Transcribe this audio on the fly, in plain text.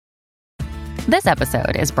This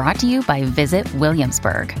episode is brought to you by Visit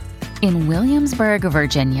Williamsburg. In Williamsburg,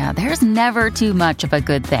 Virginia, there's never too much of a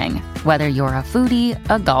good thing. Whether you're a foodie,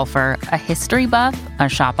 a golfer, a history buff, a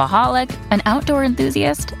shopaholic, an outdoor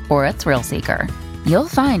enthusiast, or a thrill seeker, you'll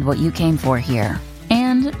find what you came for here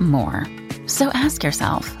and more. So ask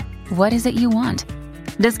yourself, what is it you want?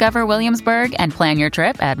 Discover Williamsburg and plan your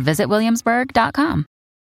trip at visitwilliamsburg.com.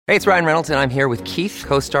 Hey, it's Ryan Reynolds, and I'm here with Keith,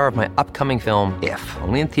 co-star of my upcoming film, If,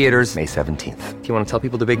 only in theaters May 17th. Do you want to tell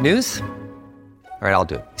people the big news? All right, I'll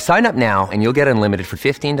do it. Sign up now and you'll get unlimited for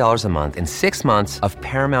 $15 a month and 6 months of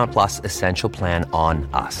Paramount Plus Essential Plan on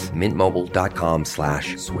us.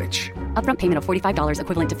 MintMobile.com/switch. Upfront payment of $45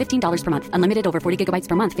 equivalent to $15 per month. Unlimited over 40 gigabytes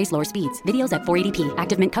per month. Face lower speeds. Videos at 480p.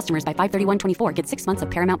 Active Mint customers by 531.24 get 6 months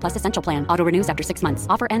of Paramount Plus Essential Plan. Auto renews after 6 months.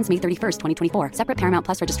 Offer ends May 31st, 2024. Separate Paramount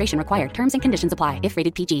Plus registration required. Terms and conditions apply if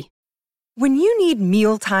rated PG. When you need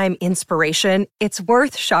mealtime inspiration, it's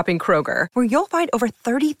worth shopping Kroger, where you'll find over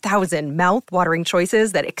 30,000 mouth-watering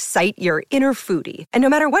choices that excite your inner foodie. And no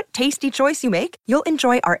matter what tasty choice you make, you'll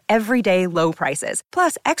enjoy our everyday low prices,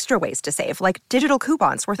 plus extra ways to save, like digital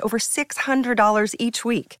coupons worth over $600 each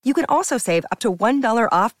week. You can also save up to $1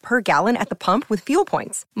 off per gallon at the pump with fuel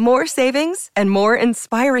points. More savings and more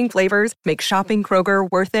inspiring flavors make shopping Kroger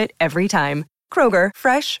worth it every time. Kroger,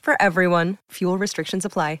 fresh for everyone. Fuel restrictions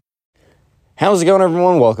apply. How's it going,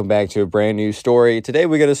 everyone? Welcome back to a brand new story. Today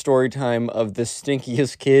we got a story time of the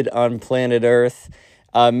stinkiest kid on planet Earth,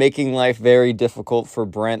 making life very difficult for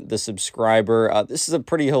Brent, the subscriber. This is a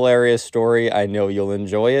pretty hilarious story. I know you'll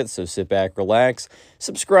enjoy it, so sit back, relax,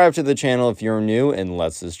 subscribe to the channel if you're new, and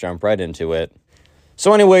let's just jump right into it.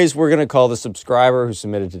 So anyways, we're going to call the subscriber who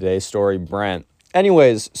submitted today's story Brent.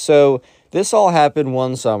 Anyways, so this all happened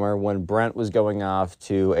one summer when Brent was going off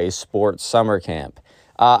to a sports summer camp.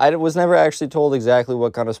 I was never actually told exactly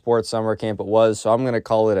what kind of sports summer camp it was, so I'm going to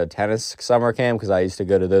call it a tennis summer camp because I used to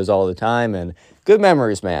go to those all the time, and good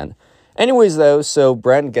memories, man. Anyways, though, so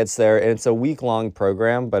Brent gets there, and it's a week-long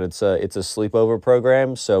program, but it's a sleepover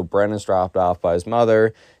program, so Brent is dropped off by his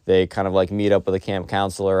mother. They kind of, meet up with a camp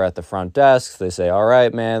counselor at the front desk. They say, all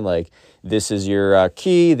right, man, this is your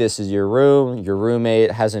key, this is your room, your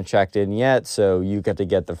roommate hasn't checked in yet, so you get to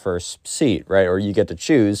get the first seat, right, or you get to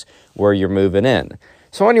choose where you're moving in.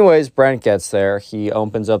 So anyways, Brent gets there, he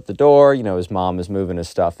opens up the door, his mom is moving his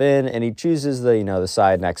stuff in, and he chooses the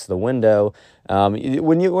side next to the window.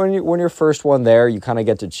 When you're first one there, you kind of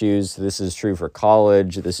get to choose. This is true for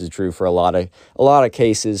college, this is true for a lot of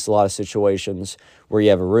cases, a lot of situations where you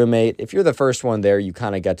have a roommate. If you're the first one there, you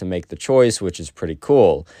kind of get to make the choice, which is pretty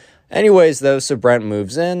cool. Anyways, though, so Brent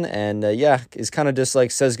moves in and, is kind of just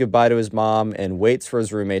says goodbye to his mom and waits for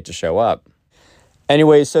his roommate to show up.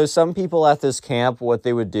 Anyway, so some people at this camp, what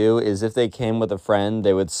they would do is if they came with a friend,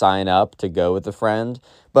 they would sign up to go with a friend.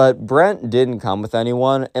 But Brent didn't come with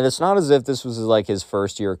anyone, and it's not as if this was his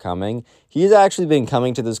first year coming. He's actually been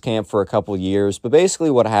coming to this camp for a couple years, but basically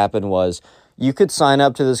what happened was you could sign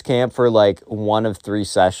up to this camp for one of 3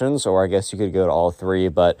 sessions, or I guess you could go to all 3,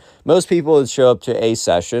 but most people would show up to a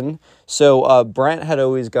session. So Brent had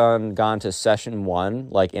always gone to session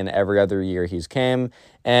 1, in every other year he's came,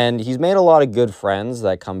 and he's made a lot of good friends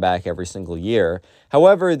that come back every single year.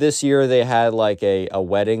 However, this year they had a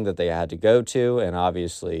wedding that they had to go to, and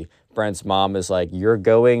obviously Brent's mom is you're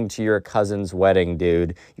going to your cousin's wedding,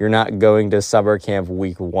 dude. You're not going to summer camp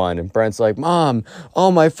week 1. And Brent's Mom,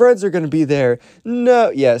 all my friends are going to be there.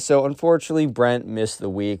 No. Yeah, so unfortunately, Brent missed the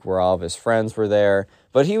week where all of his friends were there.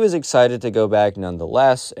 But he was excited to go back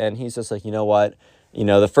nonetheless. And he's just you know what?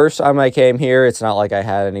 The first time I came here, it's not like I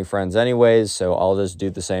had any friends anyways, so I'll just do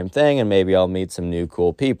the same thing and maybe I'll meet some new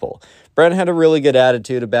cool people. Brent had a really good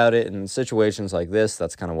attitude about it, and in situations like this,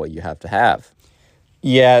 that's kind of what you have to have.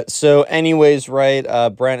 Yeah, so anyways, right,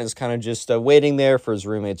 Brent is kind of just waiting there for his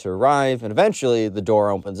roommate to arrive, and eventually the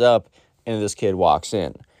door opens up and this kid walks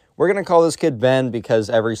in. We're going to call this kid Ben because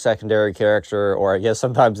every secondary character, or I guess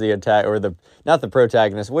sometimes not the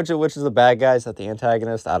protagonist, which is the bad guy? Is that the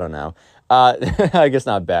antagonist? I don't know. I guess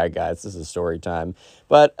not bad guys. This is story time.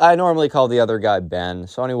 But I normally call the other guy Ben.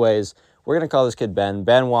 So anyways, we're going to call this kid Ben.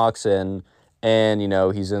 Ben walks in, and,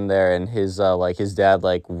 he's in there, and his dad,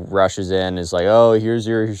 rushes in, is oh, here's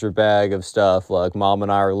your bag of stuff. Mom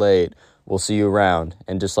and I are late. We'll see you around.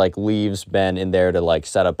 And just, leaves Ben in there to,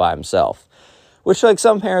 set up by himself. Which,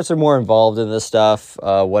 some parents are more involved in this stuff,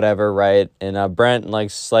 whatever, right? And Brent,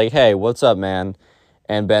 hey, what's up, man?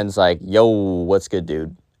 And Ben's yo, what's good,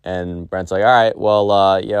 dude? And Brent's all right, well,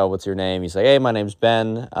 what's your name? He's hey, my name's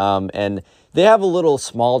Ben. And they have a little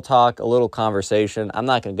small talk, a little conversation. I'm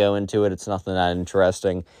not going to go into it. It's nothing that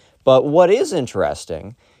interesting. But what is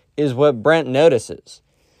interesting is what Brent notices.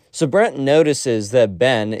 So Brent notices that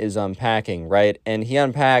Ben is unpacking, right? And he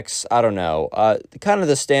unpacks, I don't know, kind of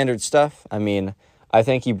the standard stuff. I mean, I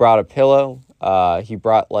think he brought a pillow. He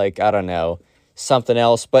brought, like, I don't know, something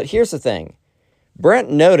else. But here's the thing.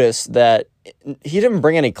 Brent noticed that he didn't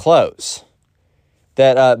bring any clothes.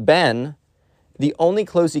 That Ben, the only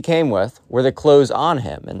clothes he came with were the clothes on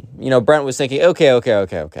him. And, Brent was thinking,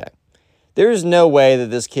 okay. There's no way that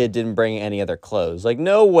this kid didn't bring any other clothes. Like,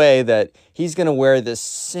 no way that he's going to wear the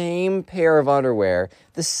same pair of underwear,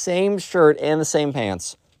 the same shirt, and the same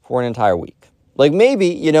pants for an entire week. Like,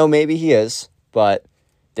 maybe, maybe he is, but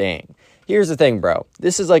dang. Here's the thing, bro.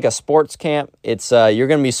 This is like a sports camp. It's, you're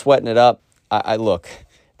going to be sweating it up. I look,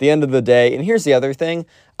 at the end of the day, and here's the other thing.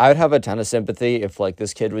 I would have a ton of sympathy if, like,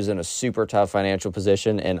 this kid was in a super tough financial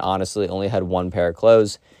position and honestly only had one pair of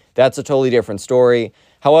clothes. That's a totally different story.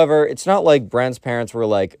 However, it's not like Brent's parents were,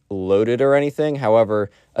 like, loaded or anything.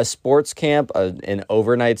 However, a sports camp, an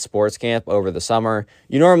overnight sports camp over the summer,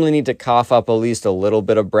 you normally need to cough up at least a little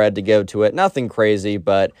bit of bread to go to it. Nothing crazy,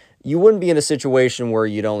 but you wouldn't be in a situation where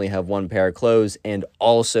you'd only have one pair of clothes and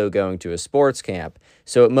also going to a sports camp.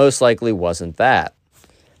 So it most likely wasn't that.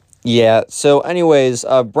 Yeah, so anyways,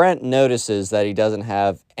 Brent notices that he doesn't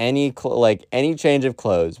have any change of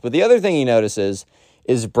clothes. But the other thing he notices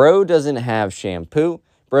is bro doesn't have shampoo.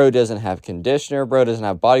 Bro doesn't have conditioner. Bro doesn't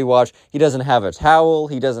have body wash. He doesn't have a towel.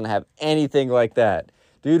 He doesn't have anything like that.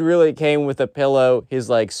 Dude really came with a pillow, his,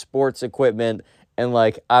 like, sports equipment, and,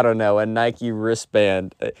 like, I don't know, a Nike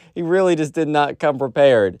wristband. He really just did not come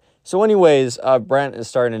prepared. So anyways, Brent is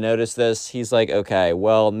starting to notice this. He's like, okay,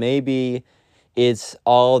 well, maybe it's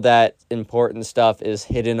all that important stuff is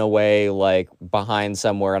hidden away, like, behind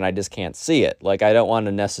somewhere, and I just can't see it. Like, I don't want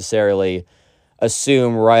to necessarily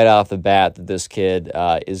assume right off the bat that this kid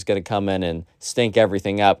is going to come in and stink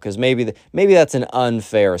everything up, because maybe that's an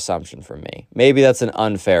unfair assumption from me. Maybe that's an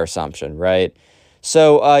unfair assumption, right?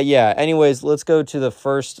 So, yeah, anyways, let's go to the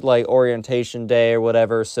first, like, orientation day or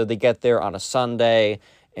whatever. So they get there on a Sunday,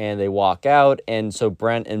 and they walk out, and so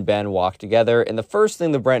Brent and Ben walk together, and the first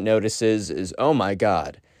thing that Brent notices is, oh my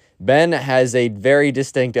God, Ben has a very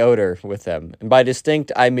distinct odor with him, and by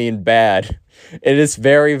distinct, I mean bad. It is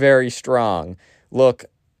very, very strong. Look,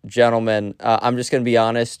 gentlemen, I'm just going to be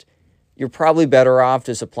honest. You're probably better off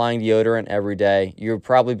just applying deodorant every day. You're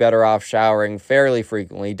probably better off showering fairly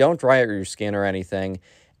frequently. Don't dry out your skin or anything.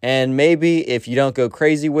 And maybe if you don't go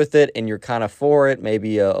crazy with it and you're kind of for it,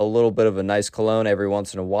 maybe a little bit of a nice cologne every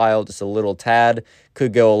once in a while, just a little tad,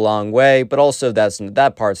 could go a long way. But also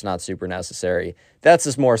that part's not super necessary. That's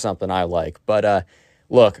just more something I like. But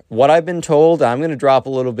look, what I've been told, I'm going to drop a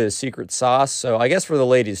little bit of secret sauce. So I guess for the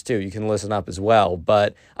ladies too, you can listen up as well.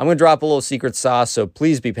 But I'm going to drop a little secret sauce, so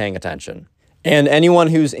please be paying attention. And anyone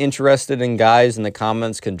who's interested in guys in the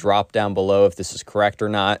comments can drop down below if this is correct or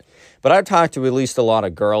not. But I've talked to at least a lot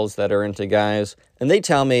of girls that are into guys, and they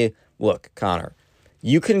tell me, look, Connor,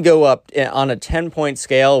 you can go up on a 10-point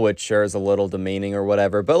scale, which sure is a little demeaning or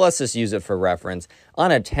whatever, but let's just use it for reference.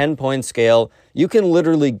 On a 10-point scale, you can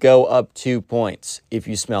literally go up 2 points if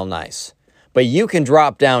you smell nice. But you can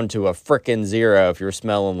drop down to a frickin' 0 if you're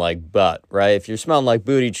smelling like butt, right? If you're smelling like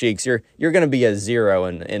booty cheeks, you're going to be a 0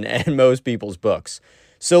 in most people's books.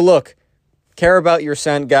 So look, care about your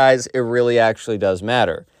scent, guys. It really actually does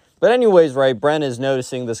matter. But anyways, right, Brent is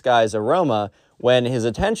noticing this guy's aroma when his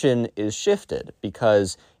attention is shifted,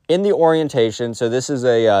 because in the orientation, so this is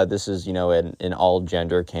an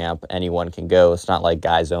all-gender camp. Anyone can go. It's not like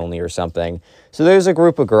guys only or something. So there's a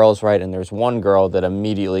group of girls, right, and there's one girl that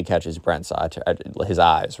immediately catches Brent's his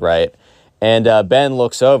eyes, right? And Ben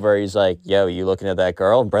looks over. He's like, yo, you looking at that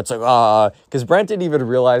girl? And Brent's like, because Brent didn't even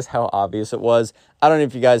realize how obvious it was. I don't know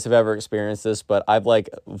if you guys have ever experienced this, but I've, like,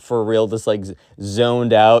 for real, just, like,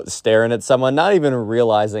 zoned out, staring at someone, not even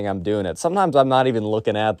realizing I'm doing it. Sometimes I'm not even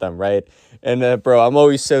looking at them, right? And, bro, I'm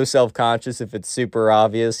always so self-conscious if it's super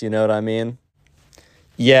obvious, you know what I mean?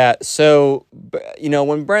 Yeah, so,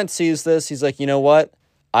 when Brent sees this, he's like, you know what?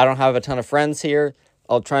 I don't have a ton of friends here.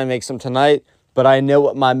 I'll try and make some tonight. But I know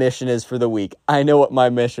what my mission is for the week. I know what my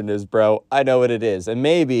mission is, bro. I know what it is. And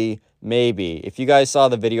maybe, if you guys saw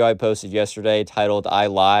the video I posted yesterday titled I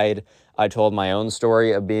Lied, I told my own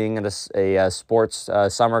story of being at a sports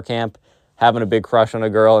summer camp, having a big crush on a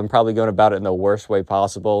girl, and probably going about it in the worst way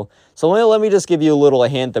possible. So let me just give you a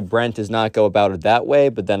hint that Brent does not go about it that way,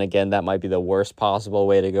 but then again, that might be the worst possible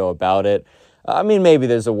way to go about it. I mean, maybe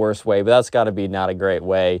there's a worse way, but that's got to be not a great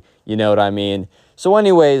way. You know what I mean? So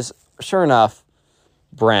anyways, sure enough,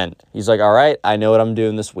 Brent, he's like, all right, I know what I'm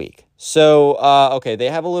doing this week. So, okay, they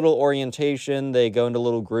have a little orientation. They go into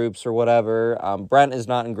little groups or whatever. Brent is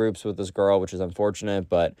not in groups with this girl, which is unfortunate,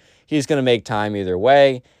 but he's going to make time either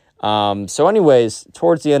way. So anyways,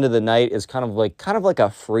 towards the end of the night is kind of like a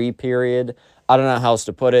free period. I don't know how else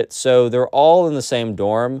to put it. So they're all in the same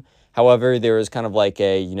dorm. However, there is kind of like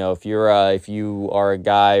a, if you are a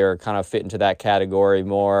guy or kind of fit into that category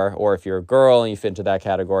more, or if you're a girl and you fit into that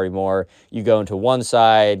category more, you go into one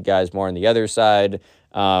side, guys more on the other side.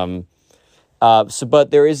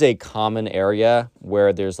 But there is a common area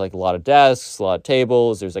where there's like a lot of desks, a lot of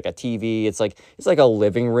tables. There's like a TV. It's like a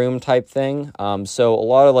living room type thing. So a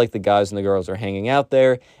lot of like the guys and the girls are hanging out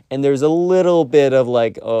there, and there's a little bit of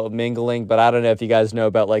like mingling. But I don't know if you guys know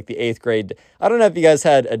about like the 8th grade. I don't know if you guys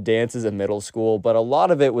had a dances in middle school, but a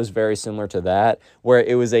lot of it was very similar to that, where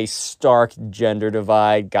it was a stark gender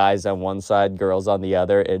divide: guys on one side, girls on the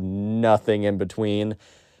other, and nothing in between.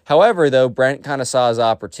 However, though, Brent kind of saw his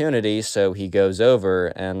opportunity, so he goes over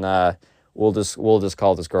and we'll just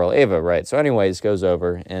call this girl Ava, right? So, anyways, goes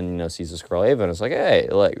over and sees this girl Ava and is like, hey,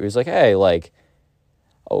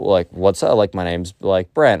 what's up? Like, my name's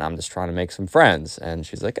like Brent. I'm just trying to make some friends. And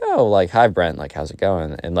she's like, oh, like, hi, Brent. Like, how's it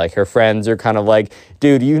going? And like her friends are kind of like,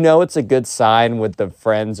 dude, it's a good sign when the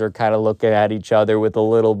friends are kind of looking at each other with a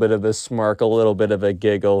little bit of a smirk, a little bit of a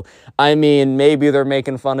giggle. I mean, maybe they're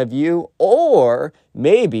making fun of you, or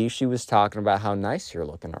maybe she was talking about how nice you're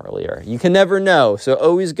looking earlier. You can never know. So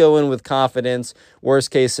always go in with confidence.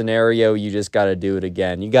 Worst case scenario, you just got to do it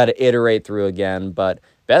again. You got to iterate through again. But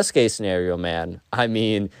best case scenario, man, I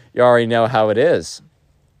mean, you already know how it is.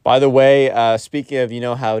 By the way, speaking of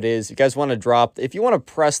how it is, if you guys want to if you want to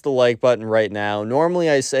press the like button right now, normally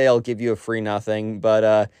I say I'll give you a free nothing,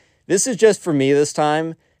 but this is just for me this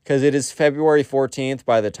time, because it is February 14th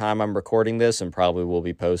by the time I'm recording this, and probably will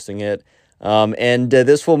be posting it. And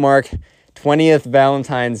this will mark 20th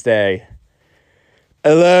Valentine's Day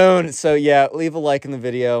alone. So yeah, leave a like in the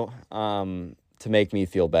video to make me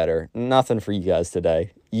feel better. Nothing for you guys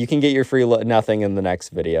today. You can get your free nothing in the next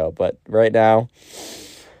video, but right now,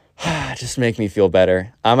 just make me feel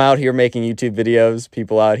better. I'm out here making YouTube videos.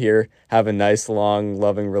 People out here have a nice, long,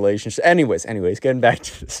 loving relationship. Anyways, getting back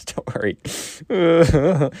to the story.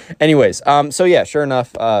 So yeah, sure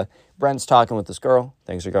enough, Brent's talking with this girl.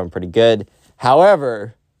 Things are going pretty good.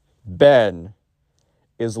 However, Ben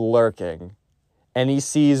is lurking, and he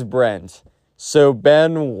sees Brent. So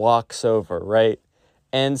Ben walks over, right?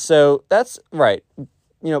 And so that's right.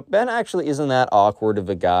 Ben actually isn't that awkward of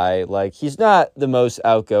a guy. Like, he's not the most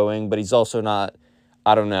outgoing, but he's also not,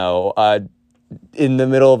 I don't know, in the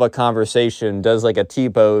middle of a conversation, does like a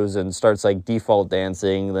T-pose and starts like default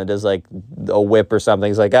dancing, and then does like a whip or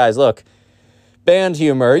something. He's like, guys, look, band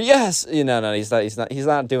humor. Yes. No, he's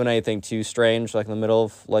not doing anything too strange, like in the middle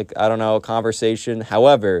of like, I don't know, a conversation.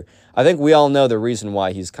 However, I think we all know the reason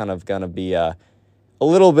why he's kind of going to be a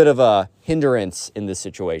little bit of a hindrance in this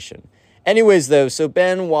situation. Anyways, though, so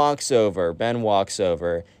Ben walks over,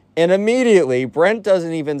 and immediately Brent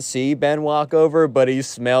doesn't even see Ben walk over, but he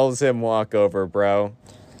smells him walk over, bro.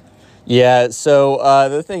 Yeah, so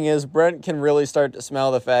the thing is, Brent can really start to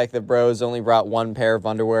smell the fact that bro has only brought one pair of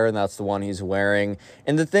underwear, and that's the one he's wearing.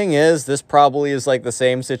 And the thing is, this probably is like the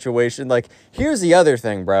same situation. Like, here's the other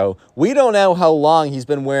thing, bro. We don't know how long he's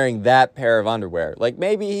been wearing that pair of underwear. Like,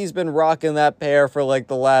 maybe he's been rocking that pair for like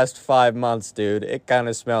the last 5 months, dude. It kind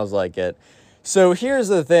of smells like it. So here's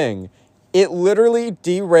the thing. It literally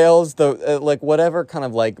derails the, like, whatever kind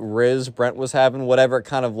of, like, riz Brent was having, whatever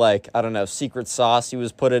kind of, like, I don't know, secret sauce he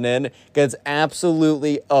was putting in, gets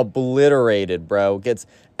absolutely obliterated, bro. Gets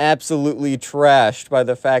absolutely trashed by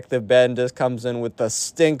the fact that Ben just comes in with the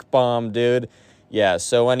stink bomb, dude. Yeah,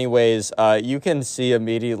 so anyways, you can see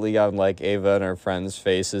immediately on, like, Ava and her friends'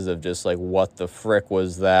 faces of just, like, what the frick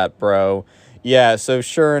was that, bro? Yeah, so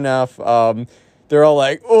sure enough, they're all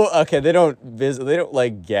like, oh, okay, they don't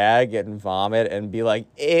like gag and vomit and be like,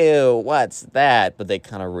 ew, what's that? But they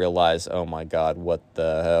kind of realize, oh my God, what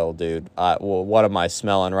the hell, dude? What am I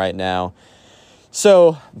smelling right now?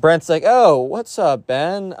 So Brent's like, oh, what's up,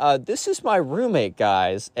 Ben? This is my roommate,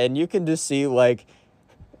 guys. And you can just see like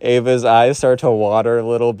Ava's eyes start to water a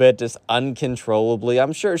little bit, just uncontrollably.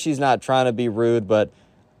 I'm sure she's not trying to be rude, but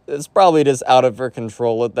it's probably just out of her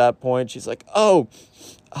control at that point. She's like, oh,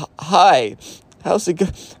 hi. How's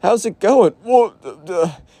it going? Well,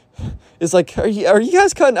 it's like, are you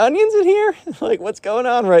guys cutting onions in here? Like, what's going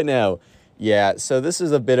on right now? Yeah, so this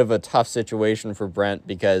is a bit of a tough situation for Brent,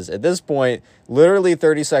 because at this point, literally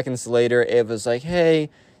 30 seconds later, Ava's like, hey,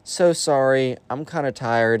 so sorry, I'm kind of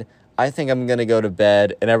tired. I think I'm going to go to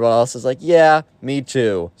bed. And everyone else is like, yeah, me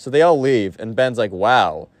too. So they all leave, and Ben's like,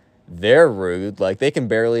 wow, they're rude. Like, they can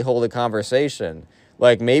barely hold a conversation.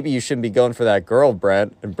 Like, maybe you shouldn't be going for that girl,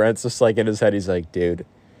 Brent. And Brent's just like in his head, he's like, dude,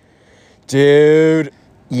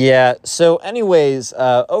 Yeah, so anyways,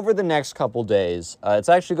 over the next couple days, it's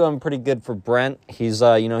actually going pretty good for Brent. He's,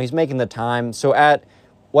 he's making the time. So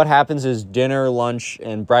what happens is dinner, lunch,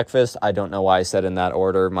 and breakfast. I don't know why I said in that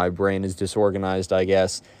order. My brain is disorganized, I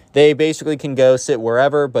guess. They basically can go sit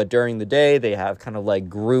wherever, but during the day, they have kind of like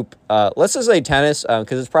group, let's just say tennis,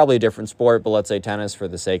 because it's probably a different sport, but let's say tennis for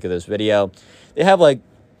the sake of this video. They have like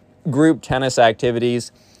group tennis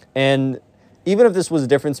activities, and even if this was a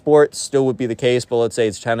different sport, still would be the case, but let's say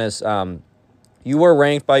it's tennis, you were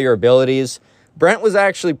ranked by your abilities. Brent was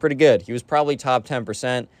actually pretty good. He was probably top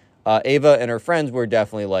 10%. Ava and her friends were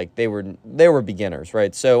definitely like, they were beginners,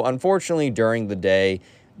 right? So unfortunately, during the day,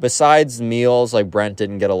 besides meals, like Brent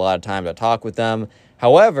didn't get a lot of time to talk with them.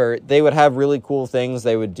 However, they would have really cool things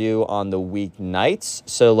they would do on the weeknights.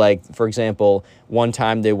 So like, for example, one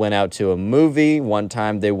time they went out to a movie. One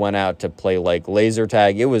time they went out to play like laser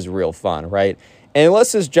tag. It was real fun, right? And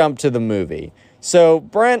let's just jump to the movie. So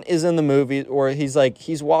Brent is in the movie, or he's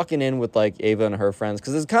walking in with like Ava and her friends,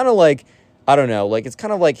 because it's kind of like, I don't know, like it's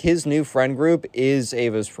kind of like his new friend group is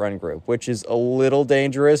Ava's friend group, which is a little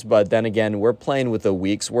dangerous, but then again, we're playing with a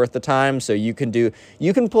week's worth of time, so you can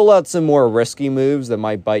pull out some more risky moves that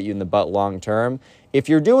might bite you in the butt long term. If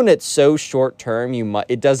you're doing it so short term,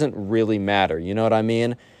 it doesn't really matter, you know what I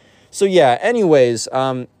mean? So yeah, anyways,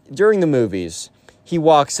 during the movies, he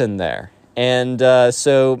walks in there, and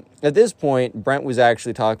so at this point, Brent was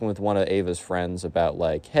actually talking with one of Ava's friends about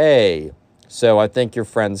like, hey, so I think your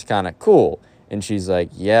friend's kind of cool. And she's like,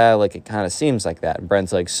 yeah, like it kind of seems like that. And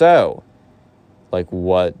Brent's like, so, like,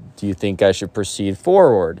 what do you think I should proceed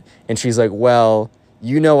forward? And she's like, well,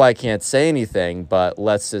 I can't say anything, but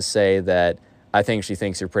let's just say that I think she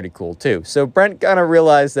thinks you're pretty cool too. So Brent kind of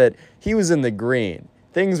realized that he was in the green.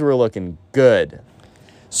 Things were looking good.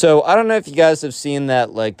 So I don't know if you guys have seen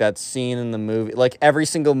that scene in the movie, like every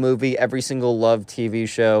single movie, every single Love TV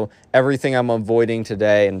show, everything I'm avoiding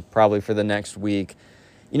today and probably for the next week.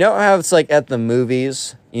 You know how it's like at the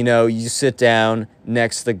movies, you sit down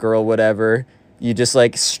next to the girl, whatever, you just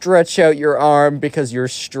like stretch out your arm because you're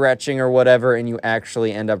stretching or whatever, and you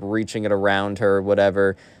actually end up reaching it around her or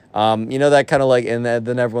whatever. That kind of like, and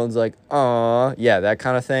then everyone's like, aw, yeah, that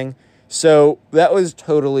kind of thing. So that was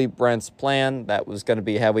totally Brent's plan. That was going to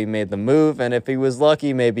be how he made the move. And if he was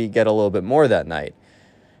lucky, maybe get a little bit more that night.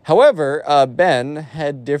 However, Ben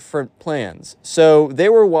had different plans. So they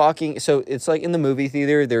were walking. So it's like in the movie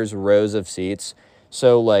theater, there's rows of seats.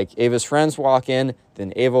 So like Ava's friends walk in,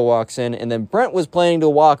 then Ava walks in, and then Brent was planning to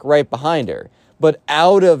walk right behind her. But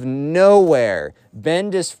out of nowhere,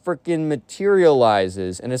 Ben just freaking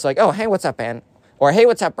materializes. And it's like, oh, hey, what's up, Ben? Or, hey,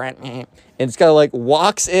 what's up, Brent? And it's kind of like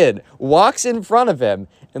walks in front of him.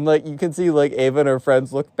 And like, you can see like Ava and her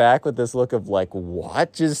friends look back with this look of like,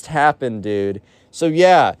 what just happened, dude? So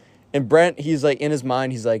yeah. And Brent, he's like in his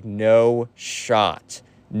mind, he's like, no shot.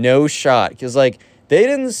 Cause like they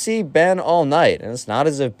didn't see Ben all night. And it's not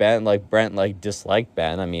as if Brent like disliked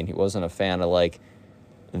Ben. I mean, he wasn't a fan of like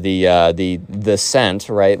the scent,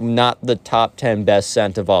 right? Not the top 10 best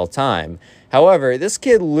scent of all time. However, this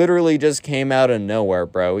kid literally just came out of nowhere,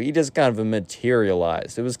 bro. He just kind of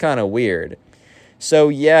materialized. It was kind of weird. So,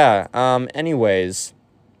 yeah, anyways.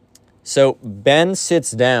 So, Ben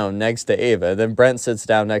sits down next to Ava. Then Brent sits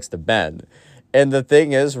down next to Ben. And the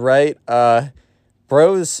thing is, right,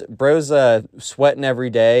 bro's sweating every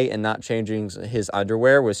day and not changing his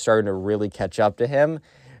underwear was starting to really catch up to him.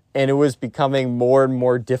 And it was becoming more and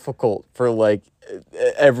more difficult for, like,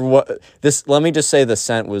 everyone. Let me just say the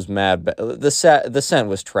scent was mad. The scent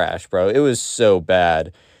was trash, bro. It was so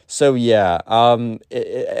bad. So, yeah,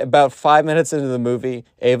 about 5 minutes into the movie,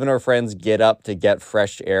 Ava and her friends get up to get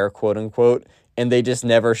fresh air, quote unquote, and they just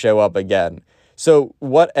never show up again. So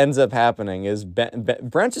what ends up happening is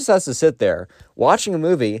Brent just has to sit there watching a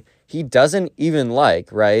movie he doesn't even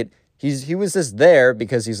like, right? He was just there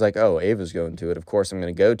because he's like, oh, Ava's going to it. Of course I'm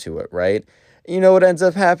going to go to it, right? You know what ends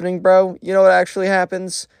up happening, bro? You know what actually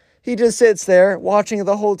happens? He just sits there watching it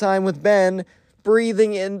the whole time with Ben,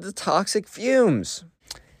 breathing in the toxic fumes.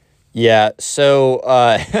 Yeah, so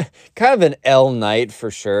kind of an L night for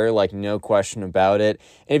sure, like no question about it.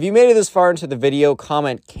 And if you made it this far into the video,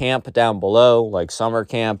 comment camp down below, like summer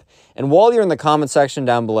camp. And while you're in the comment section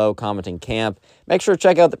down below commenting camp, make sure to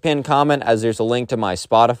check out the pinned comment as there's a link to my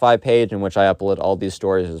Spotify page in which I upload all these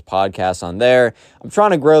stories as podcasts on there. I'm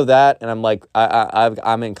trying to grow that, and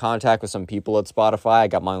I'm in contact with some people at Spotify. I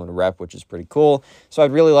got my own rep, which is pretty cool. So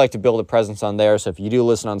I'd really like to build a presence on there. So if you do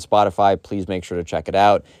listen on Spotify, please make sure to check it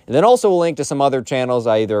out. And then also a link to some other channels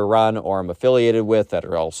I either run or I'm affiliated with that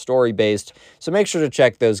are all story-based. So make sure to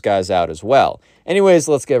check those guys out as well. Anyways,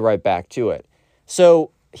 let's get right back to it.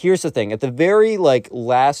 So here's the thing. At the very, like,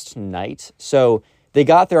 last night, so they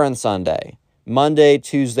got there on Sunday. Monday,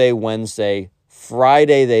 Tuesday, Wednesday,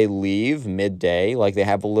 Friday, they leave midday. Like, they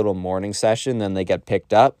have a little morning session, then they get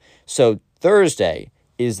picked up. So Thursday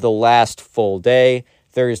is the last full day.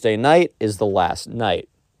 Thursday night is the last night.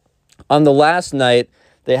 On the last night,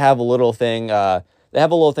 they have a little thing. They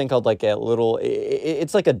have a little thing called like a little.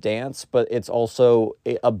 It's like a dance, but it's also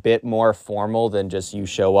a bit more formal than just you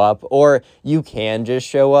show up, or you can just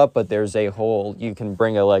show up. But there's a whole. You can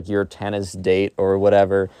bring like your tennis date or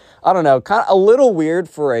whatever. I don't know. Kind of a little weird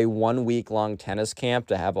for a 1 week long tennis camp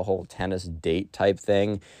to have a whole tennis date type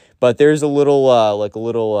thing. But there's a little,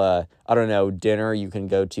 I don't know, dinner you can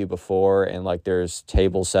go to before, and like there's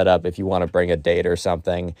tables set up if you want to bring a date or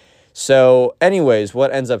something. So anyways,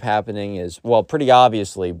 what ends up happening is, well, pretty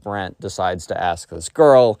obviously, Brent decides to ask this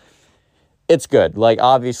girl. It's good. Like,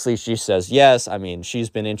 obviously, she says yes. I mean, she's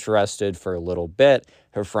been interested for a little bit.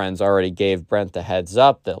 Her friends already gave Brent the heads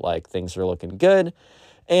up that, like, things are looking good.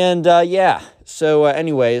 And, yeah. So,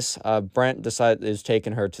 anyways, Brent is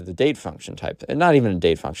taking her to the date function type. And not even a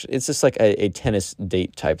date function. It's just like a tennis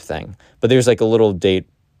date type thing. But there's, like, a little date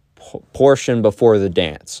portion before the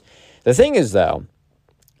dance. The thing is, though,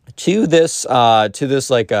 to this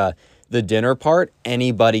like the dinner part,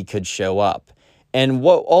 anybody could show up. And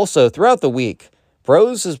what also throughout the week,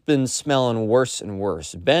 Bros has been smelling worse and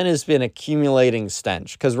worse. Ben has been accumulating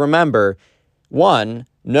stench. Because remember, one,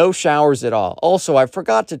 no showers at all. Also, I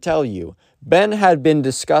forgot to tell you, Ben had been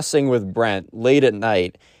discussing with Brent late at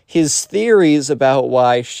night his theories about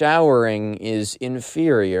why showering is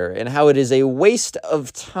inferior and how it is a waste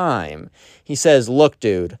of time. He says, look,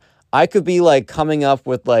 dude, I could be like coming up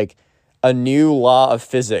with like a new law of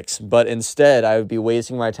physics, but instead I would be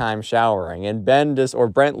wasting my time showering. And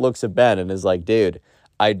Brent looks at Ben and is like, dude,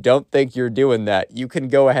 I don't think you're doing that. You can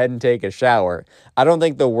go ahead and take a shower. I don't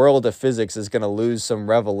think the world of physics is going to lose some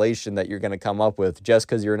revelation that you're going to come up with just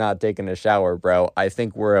because you're not taking a shower, bro. I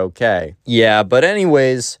think we're okay. Yeah, but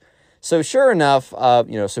anyways, so sure enough,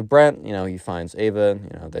 so Brent, he finds Ava,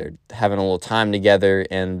 they're having a little time together,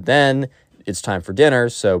 and then it's time for dinner,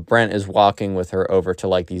 so Brent is walking with her over to,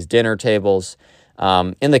 like, these dinner tables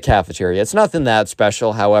in the cafeteria. It's nothing that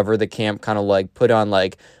special, however, the camp kind of, like, put on,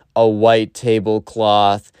 like, a white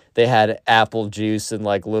tablecloth. They had apple juice in,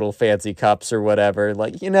 like, little fancy cups or whatever.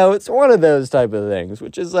 Like, it's one of those type of things,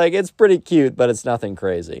 which is, like, it's pretty cute, but it's nothing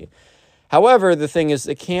crazy. However, the thing is,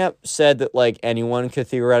 the camp said that, like, anyone could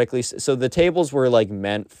theoretically... So the tables were, like,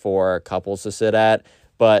 meant for couples to sit at,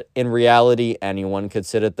 but in reality, anyone could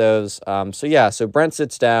sit at those. So Brent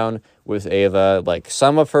sits down with Ava. Like,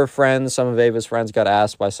 some of Ava's friends got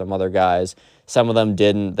asked by some other guys. Some of them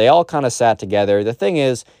didn't. They all kind of sat together. The thing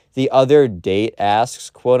is, the other date asks,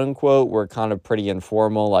 quote unquote, were kind of pretty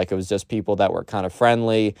informal. Like, it was just people that were kind of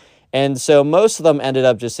friendly. And so most of them ended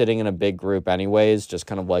up just sitting in a big group anyways, just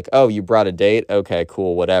kind of like, oh, you brought a date? Okay,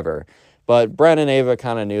 cool, whatever. But Brent and Ava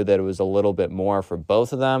kind of knew that it was a little bit more for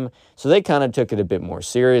both of them, so they kind of took it a bit more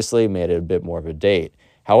seriously, made it a bit more of a date.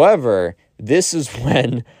 However, this is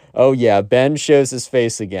when, Ben shows his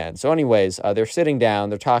face again. So anyways, they're sitting down,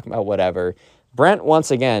 they're talking about whatever. Brent,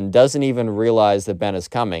 once again, doesn't even realize that Ben is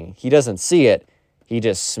coming. He doesn't see it, he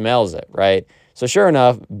just smells it, right? So sure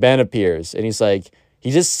enough, Ben appears, and he's like, he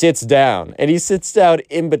just sits down, and he sits down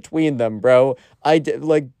in between them, bro.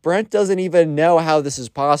 Brent doesn't even know how this is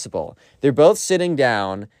possible. They're both sitting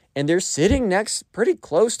down, and they're sitting next pretty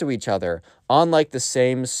close to each other on, like, the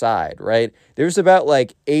same side, right? There's about,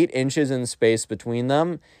 8 inches in space between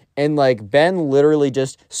them, and, Ben literally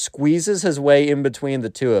just squeezes his way in between the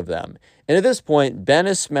two of them. And at this point, Ben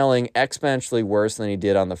is smelling exponentially worse than he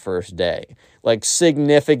did on the first day.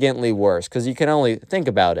 Significantly worse, because you can only think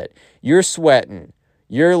about it. You're sweating.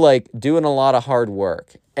 You're, doing a lot of hard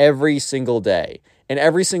work every single day. And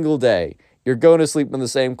every single day, you're going to sleep in the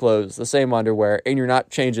same clothes, the same underwear, and you're not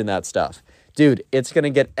changing that stuff. Dude, it's going to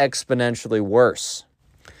get exponentially worse.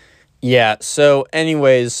 Yeah, so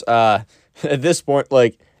anyways, at this point,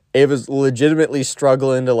 Ava's legitimately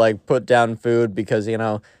struggling to, put down food because,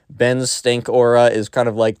 Ben's stink aura is kind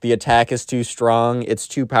of the attack is too strong. It's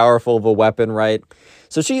too powerful of a weapon, right?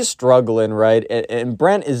 So she's struggling, right? And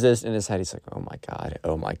Brent is this in his head. He's like, oh my God,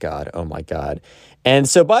 oh my God, oh my God. And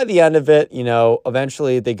so by the end of it,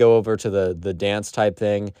 eventually they go over to the dance type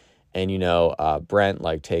thing. And,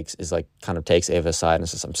 Brent takes Ava aside and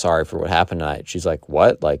says, I'm sorry for what happened tonight. She's like,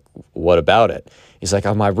 what? What about it? He's like,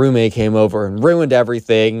 oh, my roommate came over and ruined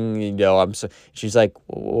everything. She's like,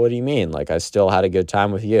 what do you mean? I still had a good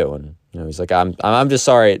time with you. And, he's like, I'm just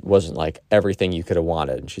sorry it wasn't everything you could have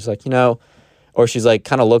wanted. And she's like, or she's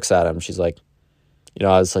kind of looks at him. She's like, I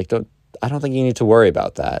was like, I don't think you need to worry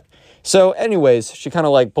about that. So anyways, she kind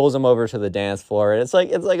of like pulls him over to the dance floor, and it's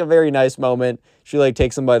like a very nice moment. She like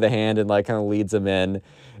takes him by the hand and like kind of leads him in.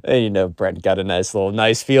 And, you know, Brent got a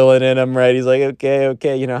nice feeling in him, right? He's like,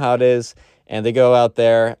 okay, you know how it is. And they go out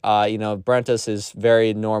there. You know, Brent does his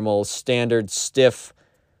very normal, standard, stiff,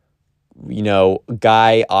 you know,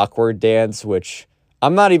 guy awkward dance, which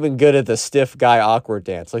I'm not even good at the stiff guy awkward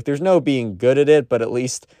dance. Like, there's no being good at it, but at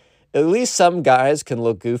least some guys can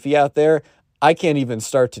look goofy out there. I can't even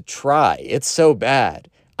start to try. It's so bad.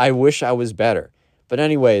 I wish I was better. But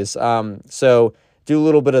anyways, so do a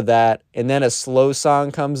little bit of that, and then a slow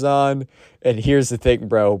song comes on, and here's the thing,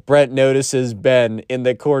 bro. Brent notices Ben in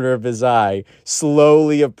the corner of his eye,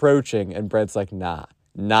 slowly approaching, and Brent's like, nah,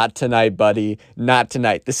 not tonight, buddy, not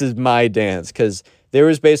tonight. This is my dance, because there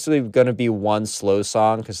was basically going to be one slow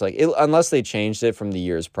song, because like unless they changed it from the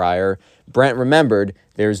years prior, Brent remembered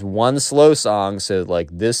there's one slow song, so like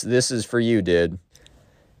this is for you, dude.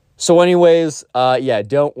 So anyways, yeah,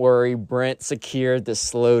 don't worry. Brent secured the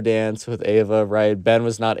slow dance with Ava, right? Ben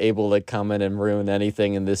was not able to come in and ruin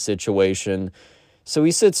anything in this situation. So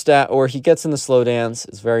he sits down, or he gets in the slow dance.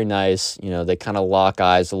 It's very nice. You know, they kind of lock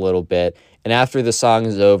eyes a little bit. And after the song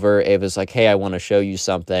is over, Ava's like, hey, I want to show you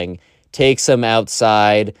something. Takes him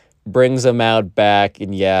outside, brings him out back,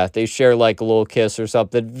 and yeah, they share like a little kiss or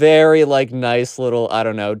something. Very like nice little, I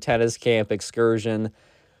don't know, tennis camp excursion.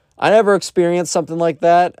 I never experienced something like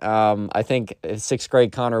that. I think 6th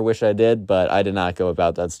grade Connor wish I did, but I did not go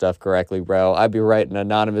about that stuff correctly, bro. I'd be writing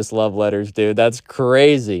anonymous love letters, dude. That's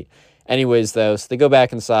crazy. Anyways, though, so they go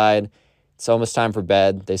back inside. It's almost time for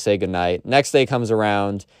bed. They say goodnight. Next day comes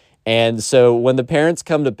around, and so when the parents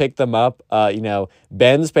come to pick them up, you know,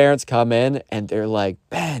 Ben's parents come in, and they're like,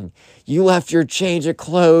 Ben, you left your change of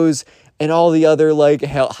clothes and all the other, like,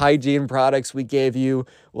 hygiene products we gave you,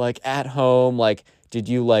 like, at home, like, did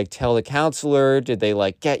you, like, tell the counselor? Did they,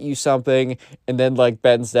 like, get you something? And then, like,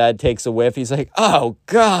 Ben's dad takes a whiff. He's like, oh,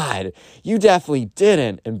 God, you definitely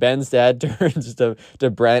didn't. And Ben's dad turns to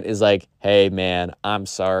Brent, is like, hey, man, I'm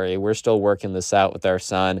sorry. We're still working this out with our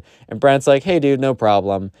son. And Brent's like, hey, dude, no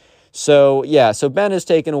problem. So, yeah, so Ben is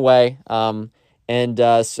taken away. So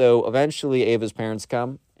eventually Ava's parents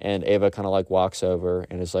come, and Ava kind of, like, walks over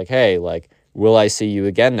and is like, hey, like, will I see you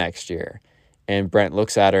again next year? And Brent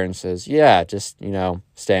looks at her and says, yeah, just, you know,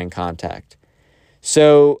 stay in contact.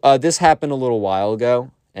 So this happened a little while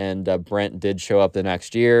ago, and Brent did show up the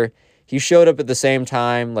next year. He showed up at the same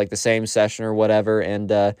time, like the same session or whatever, and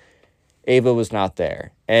Ava was not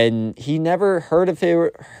there. And he never heard of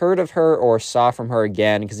her or saw from her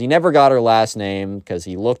again, because he never got her last name, because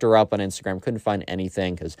he looked her up on Instagram, couldn't find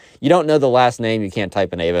anything, because you don't know the last name, you can't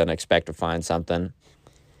type in Ava and expect to find something.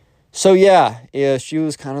 So yeah, she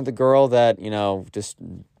was kind of the girl that, you know, just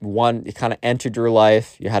kind of entered your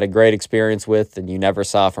life, you had a great experience with, and you never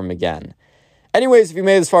saw from again. Anyways, if you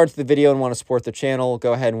made it this far into the video and want to support the channel,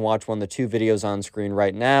 go ahead and watch one of the 2 videos on screen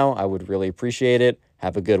right now. I would really appreciate it.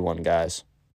 Have a good one, guys.